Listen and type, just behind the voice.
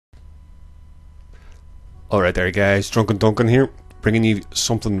Alright there guys, Drunken Duncan here, bringing you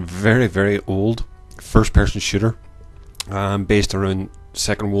something very old, first person shooter, based around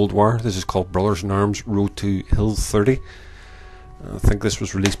Second World War. This is called Brothers in Arms Road to Hill 30. I think this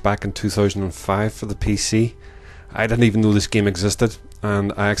was released back in 2005 for the PC. I didn't even know this game existed,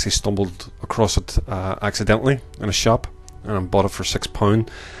 and I actually stumbled across it accidentally in a shop and bought it for £6.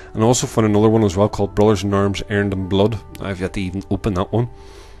 And I also found another one as well called Brothers in Arms Earned in Blood. I've yet to even open that one.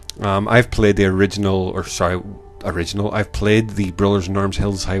 I've played the I've played the Brothers in Arms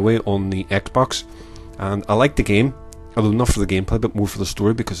Hills Highway on the Xbox, and I like the game, although not for the gameplay but more for the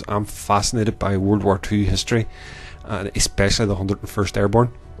story, because I'm fascinated by World War II history, and especially the 101st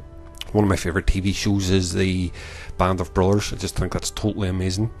Airborne. One of my favourite TV shows is the Band of Brothers. I just think that's totally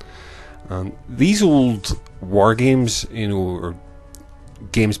amazing. And these old war games, or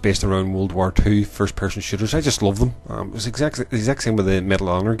games based around World War II, first-person shooters, I just love them. It was the exact same with the Medal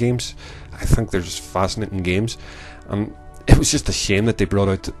of Honor games. I think they're just fascinating games, and it was just a shame that they brought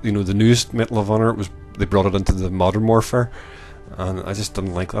out, the newest Medal of Honor. They brought it into the modern warfare, and I just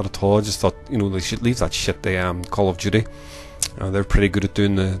didn't like that at all. I just thought, they should leave that shit to Call of Duty. They're pretty good at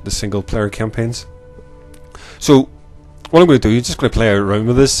doing the single-player campaigns. So what I'm going to do is just going to play around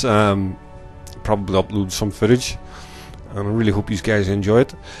with this, probably upload some footage, and I really hope you guys enjoy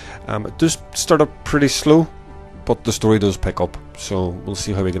it. It does start up pretty slow, but the story does pick up, so we'll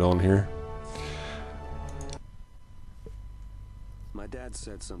see how we get on here. My dad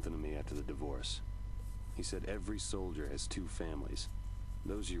said something to me after the divorce. He said every soldier has two families,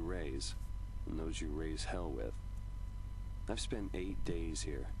 those you raise and those you raise hell with. I've spent 8 days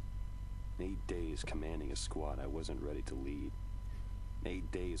here, 8 days commanding a squad I wasn't ready to lead,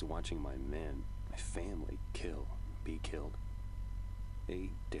 8 days watching my men, my family, be killed.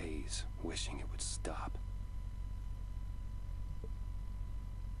 8 days wishing it would stop.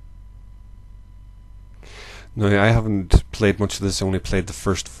 Now, I haven't played much of this. I only played the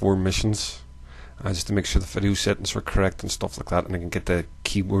first 4 missions, just to make sure the video settings were correct and stuff like that, and I can get the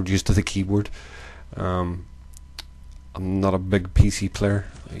keyboard used to the keyboard. I'm not a big PC player.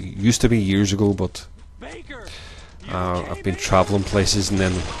 I used to be years ago, but I've been travelling places and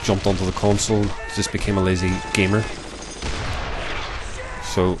then jumped onto the console. Just became a lazy gamer.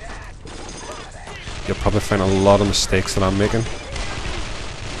 So you'll probably find a lot of mistakes that I'm making.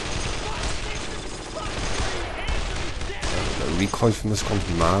 The recoil from this gun's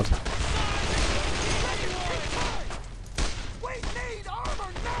mad.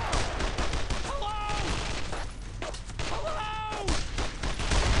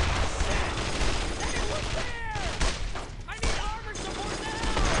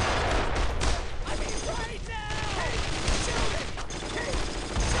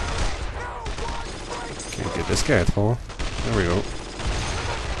 Can't get this guy at all. There we go.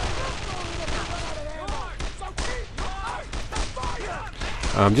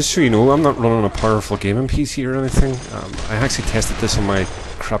 Just so you know, I'm not running a powerful gaming PC or anything. I actually tested this on my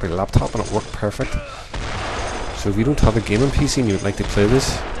crappy laptop and it worked perfect. So if you don't have a gaming PC and you would like to play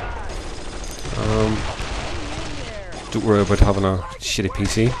this, don't worry about having a shitty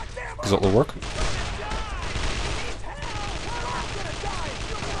PC, because it'll work.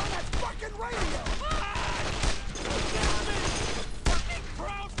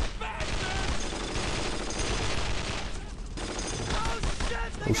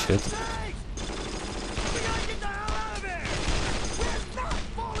 Oh shit.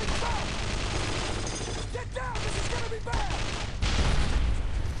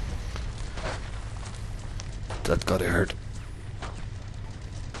 That gotta hurt.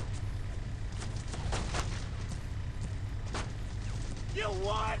 You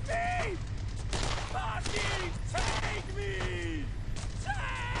want me? Fucking take me!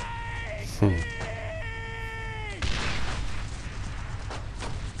 Take me!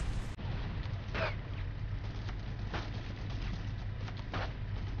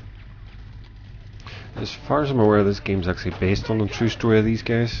 As far as I'm aware, this game's actually based on the true story of these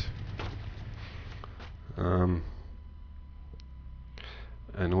guys.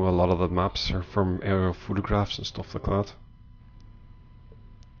 I know a lot of the maps are from aerial photographs and stuff like that.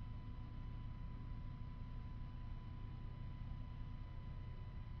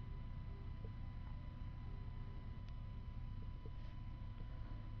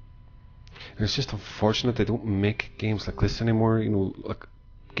 And it's just unfortunate they don't make games like this anymore, like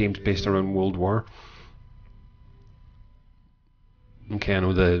games based around World War. Okay, I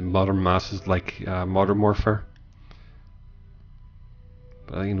know the modern masses like modern warfare,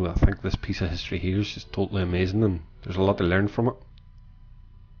 but I think this piece of history here is just totally amazing, and there's a lot to learn from it.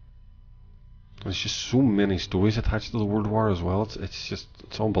 There's just so many stories attached to the World War as well.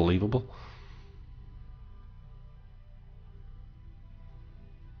 It's unbelievable.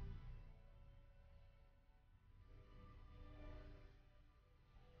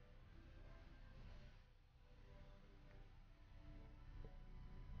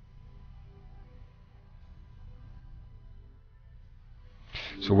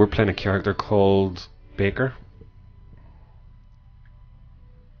 So we're playing a character called Baker.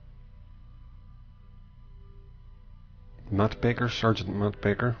 Matt Baker, Sergeant Matt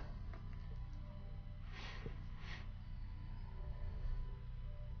Baker.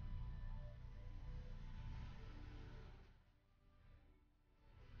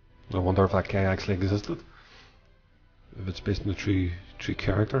 I wonder if that guy actually existed. If it's based on a true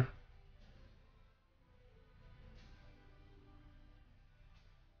character.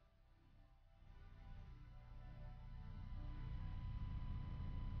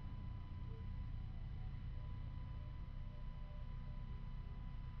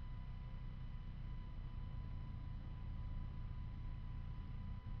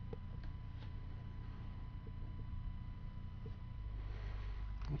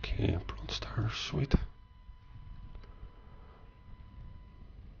 Okay, Bronze Star, sweet.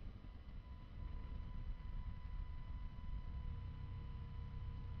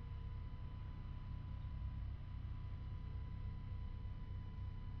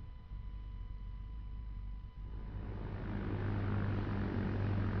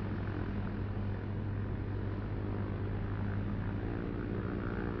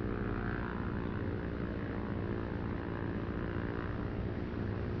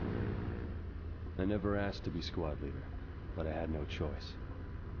 I never asked to be squad leader, but I had no choice.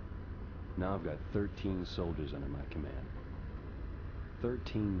 Now I've got 13 soldiers under my command.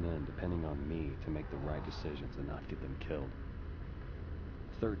 13 men depending on me to make the right decisions and not get them killed.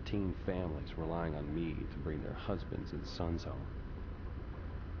 13 families relying on me to bring their husbands and sons home.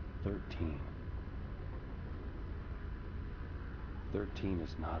 13. 13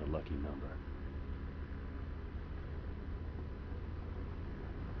 is not a lucky number.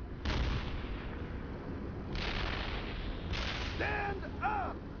 Stand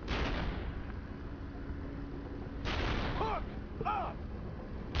up! Hook up!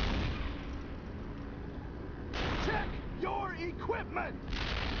 Check your equipment!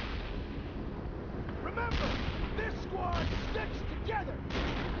 Remember, this squad sticks together!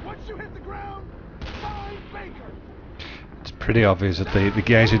 Once you hit the ground, find Baker! It's pretty obvious that the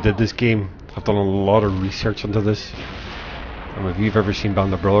guys who did this game have done a lot of research into this. And if you've ever seen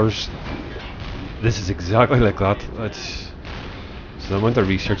Band of Brothers, this is exactly like that. So the amount of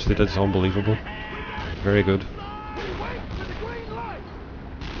research they did is unbelievable. Very good. We wait for the green light!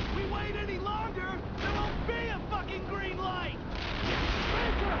 We wait any longer, there won't be a fucking green light!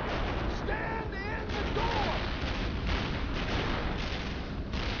 Baker, stand in the door!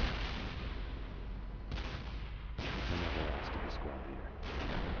 I never asked to be squad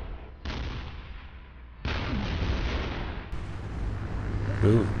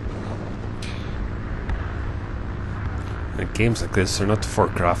leader. Ooh. And games like this are not for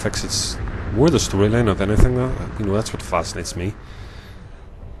graphics, it's more the storyline of anything. That's what fascinates me.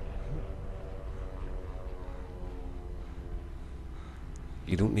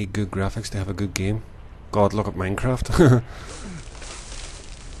 You don't need good graphics to have a good game. God, look at Minecraft.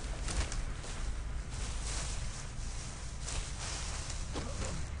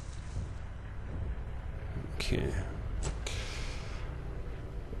 Okay.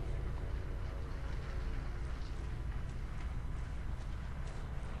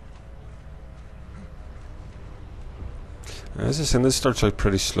 As I said, this starts out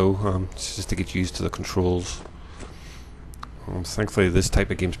pretty slow. It's just to get used to the controls. Thankfully, this type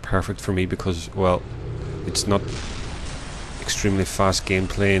of game's perfect for me because, well, it's not extremely fast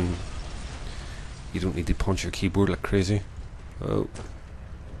gameplay and you don't need to punch your keyboard like crazy. Oh.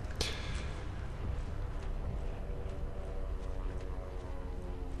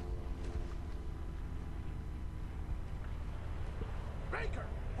 Baker,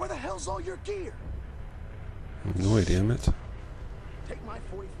 where the hell's all your gear? No idea, mate. Take my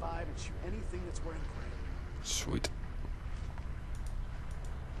 45 and shoot anything that's wearing gray. Sweet.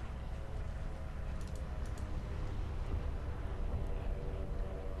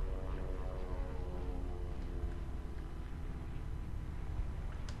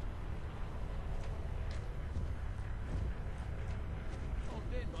 Um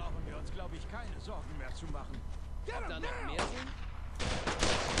den brauchen wir uns, glaube ich, keine Sorgen mehr zu machen. Get him now!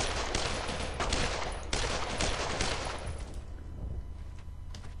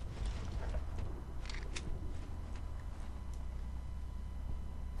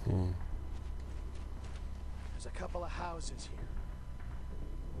 There's a couple of houses here.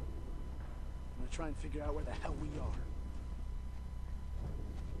 I'm gonna try and figure out where the hell we are.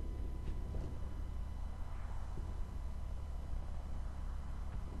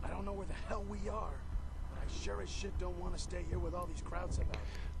 I don't know where the hell we are, but I sure as shit don't want to stay here with all these crowds about.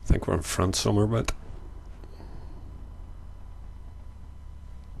 I think we're in France somewhere, but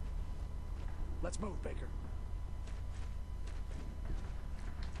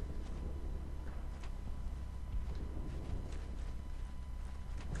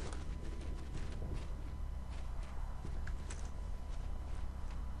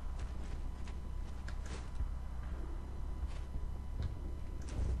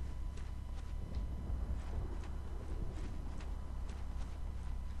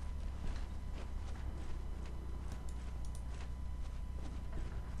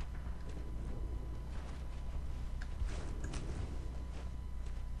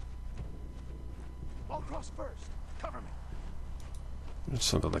I'll cross first. Cover me. It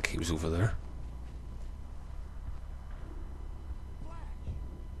sounded like he was over there. Flash.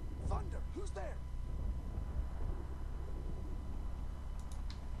 Thunder. Who's there?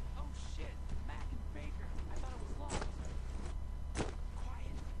 Oh shit. Mac and Baker. I thought it was lost.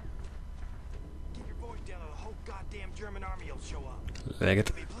 Quiet. Keep your voice down or the whole goddamn German army will show up. Leg it.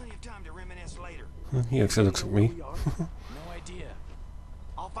 There'll be plenty of time to reminisce later. He actually looks like me. No idea.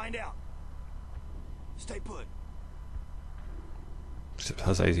 I'll find out. Stay put. Except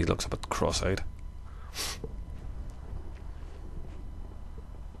his eyes, he looks a bit cross-eyed.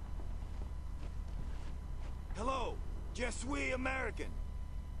 Hello, je suis American.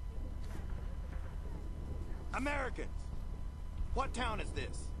 Americans. What town is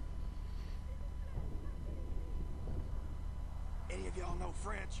this? Any of y'all know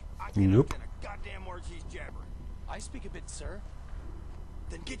French? I can't Nope. understand a goddamn word she's jabbering. I speak a bit, sir.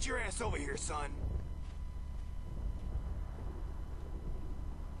 Then get your ass over here, son.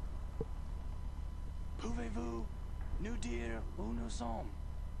 Pouvez-vous nous dire où nous sommes?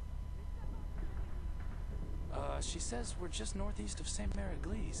 She says we're just northeast of St.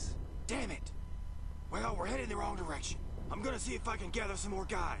 Mary-Église. Damn it! Well, we're heading the wrong direction. I'm gonna see if I can gather some more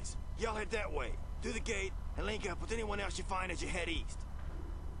guys. Y'all head that way, through the gate, and link up with anyone else you find as you head east.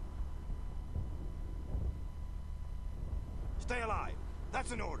 Stay alive.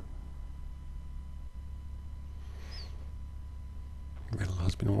 That's an order. Medal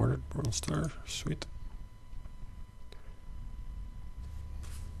has been awarded. Bronze Star. Sweet.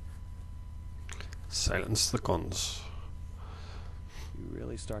 Silence the guns. You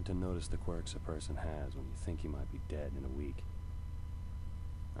really start to notice the quirks a person has when you think he might be dead in a week.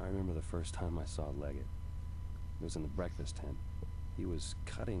 I remember the first time I saw Leggett. It was in the breakfast tent. He was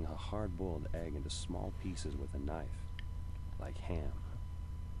cutting a hard-boiled egg into small pieces with a knife, like ham.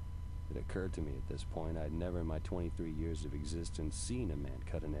 It occurred to me at this point I'd never in my 23 years of existence seen a man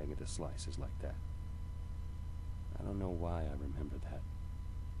cut an egg into slices like that. I don't know why I remember that.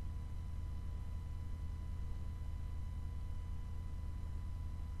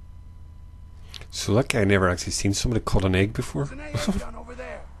 So that guy never actually seen somebody cut an egg before? There's an AA gun over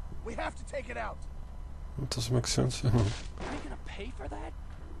there. We have to take it out. That doesn't make sense. Are you gonna pay for that?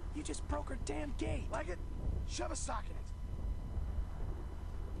 You just broke her damn gate. Like it? Shove a sock in it.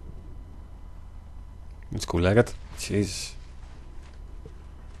 Let's go, Leggett. Jeez.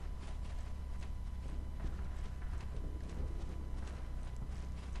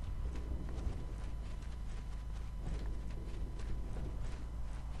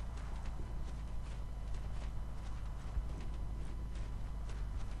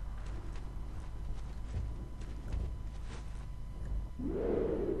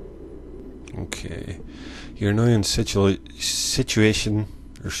 Okay, you're now in situational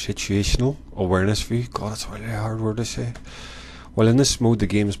awareness view. God, that's a really hard word to say. Well, in this mode, the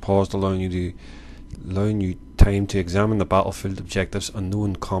game is paused, allowing you time to examine the battlefield objectives and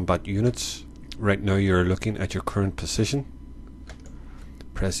known combat units. Right now, you're looking at your current position.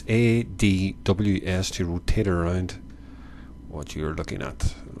 Press A, D, W, S to rotate around what you're looking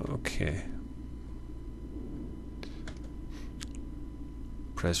at. Okay.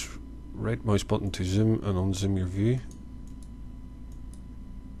 Press right mouse button to zoom and unzoom your view.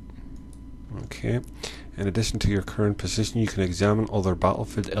 Okay. In addition to your current position, you can examine other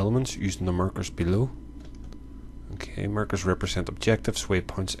battlefield elements using the markers below. Okay, markers represent objectives,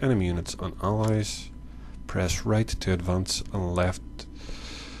 waypoints, enemy units, and allies. Press right to advance and left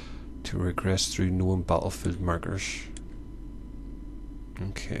to regress through known battlefield markers.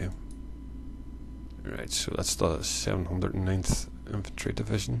 Okay. Right, so that's the 709th Infantry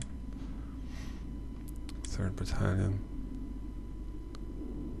Division. 3rd Battalion.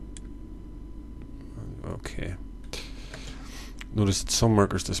 Okay. Notice that some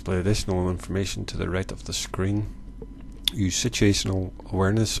markers display additional information to the right of the screen. Use situational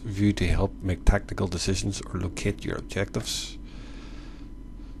awareness view to help make tactical decisions or locate your objectives.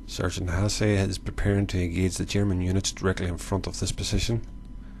 Sergeant Hasse is preparing to engage the German units directly in front of this position.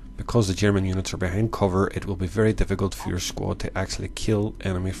 Because the German units are behind cover, it will be very difficult for your squad to actually kill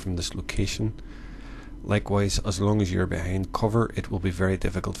enemy from this location. Likewise, as long as you are behind cover, it will be very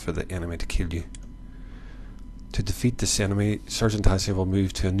difficult for the enemy to kill you. To defeat this enemy, Sergeant Hasse will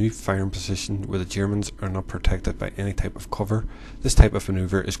move to a new firing position where the Germans are not protected by any type of cover. This type of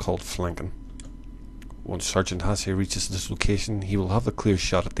maneuver is called flanking. Once Sergeant Hasse reaches this location, he will have a clear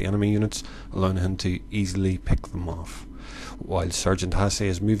shot at the enemy units, allowing him to easily pick them off. While Sergeant Hasse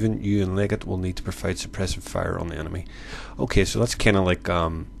is moving, you and Leggett will need to provide suppressive fire on the enemy. Okay, so that's kind of like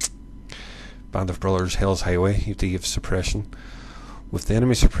Band of Brothers, Hell's Highway. You have to give suppression. With the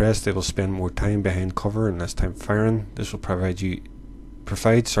enemy suppressed, they will spend more time behind cover and less time firing. This will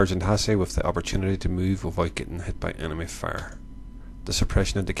provide Sergeant Hasse with the opportunity to move without getting hit by enemy fire. The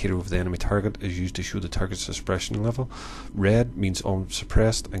suppression indicator of the enemy target is used to show the target's suppression level. Red means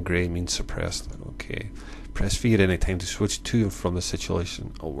unsuppressed and grey means suppressed. Okay. Press V at any time to switch to and from the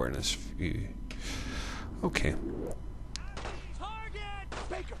situation awareness view. Okay. Target!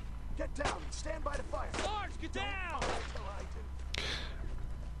 Baker, get down and stand by the fire. Sarge, get down!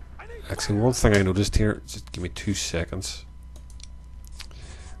 Actually, one thing I noticed here, just give me 2 seconds.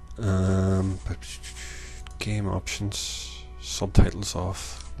 Game options, subtitles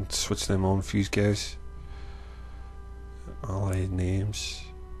off, and switch them on for you guys. Allied names.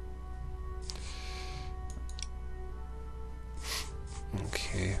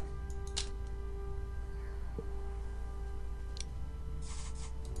 Okay.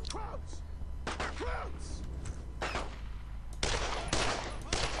 Crowds! Crowds!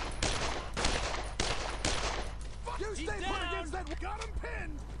 You stay put against that. Got him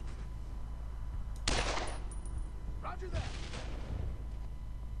pinned. Roger that.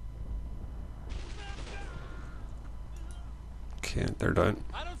 Okay, they're done.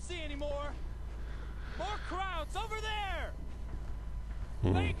 I don't see any more. More crowds over there.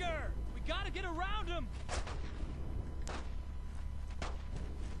 Hmm. Baker, we gotta get around him.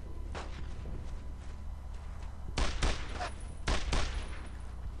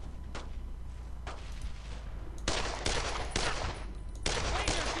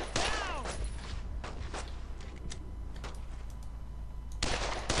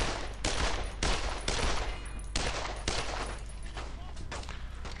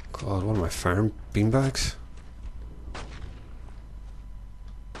 God, what am I firing? Beanbags?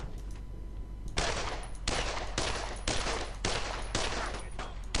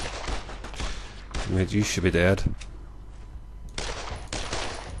 Mate, you should be dead.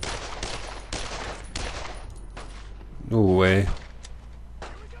 No way.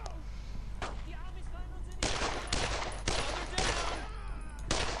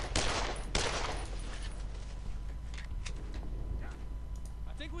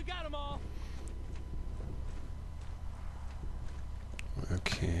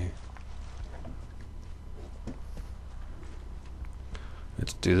 Okay.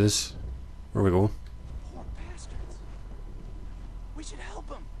 Let's do this. Where we go? Poor bastards. We should help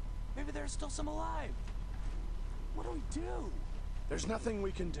them. Maybe there's still some alive. What do we do? There's nothing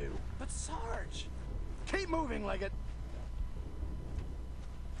we can do. But Sarge. Keep moving, Leggett.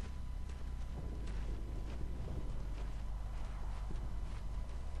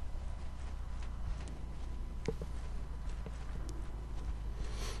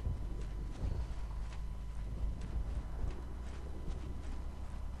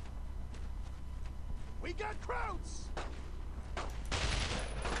 We got crowds!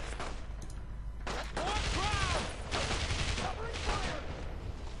 More crowds! Covering fire!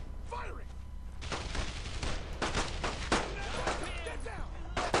 Firing! Get down!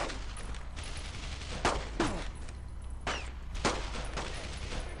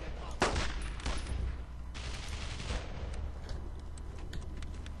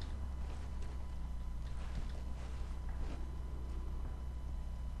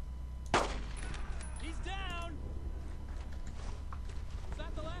 He's down. Is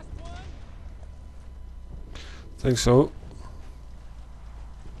that the last one? Think so.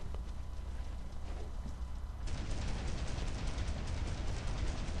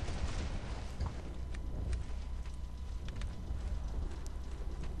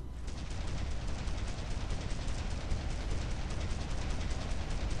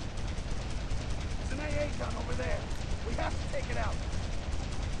 There's an AA gun over there. We have to take it out.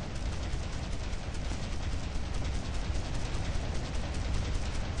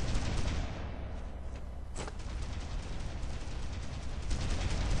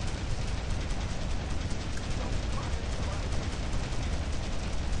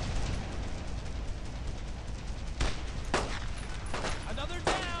 Another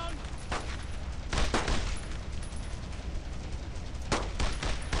down.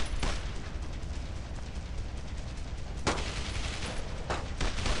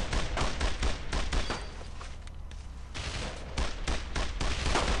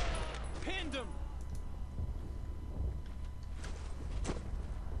 Pinned him.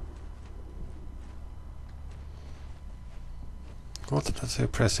 What did I say?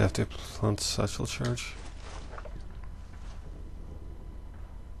 Press F to plant satchel charge.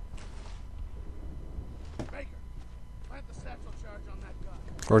 Baker, plant the satchel charge on that gun.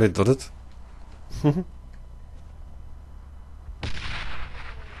 Already did it.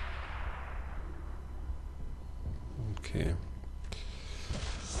 Okay.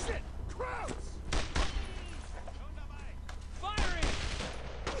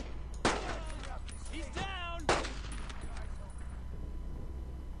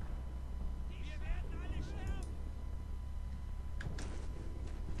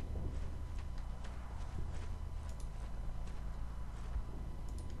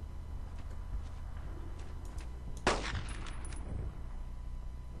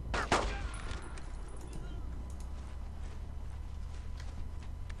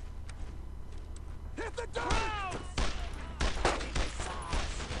 Get the dirt!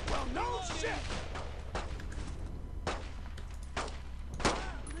 Well, no shit!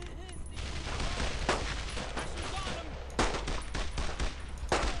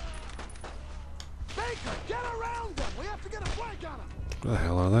 Baker, get around them! We have to get a flank on them! Where the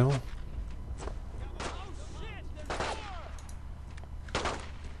hell are they all?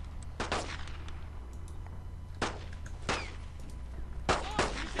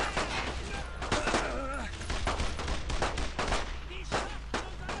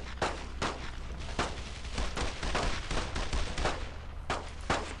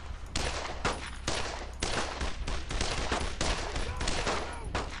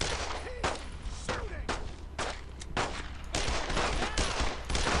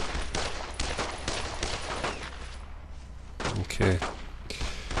 Okay.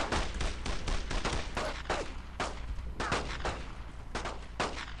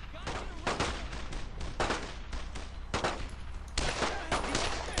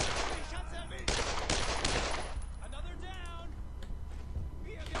 Another down.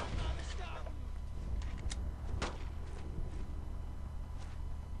 We have got to stop.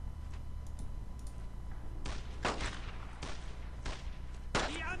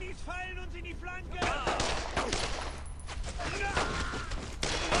 Die Amis fallen uns in die Flanke.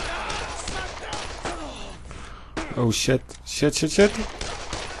 Oh shit. Shit, shit, shit. I think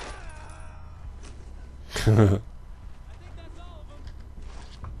that's all of them.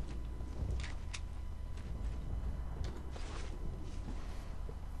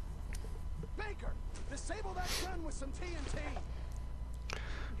 Baker, disable that gun with some TNT!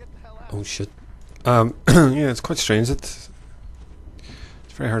 Get the hell out. Oh shit. Yeah, it's quite strange that it's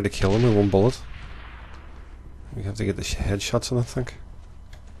very hard to kill him with one bullet. We have to get the headshots on it, I think.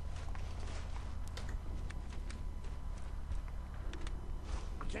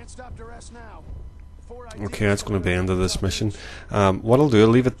 Can't stop duress now. Okay, that's going to be the end of this mission. What I'll do, I'll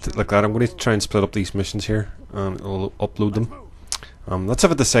leave it like that. I'm going to try and split up these missions here, and I'll upload them. Let's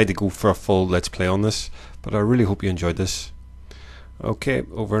have a decide to go for a full let's play on this, but I really hope you enjoyed this. Okay,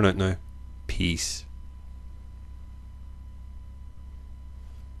 over and out now. Peace.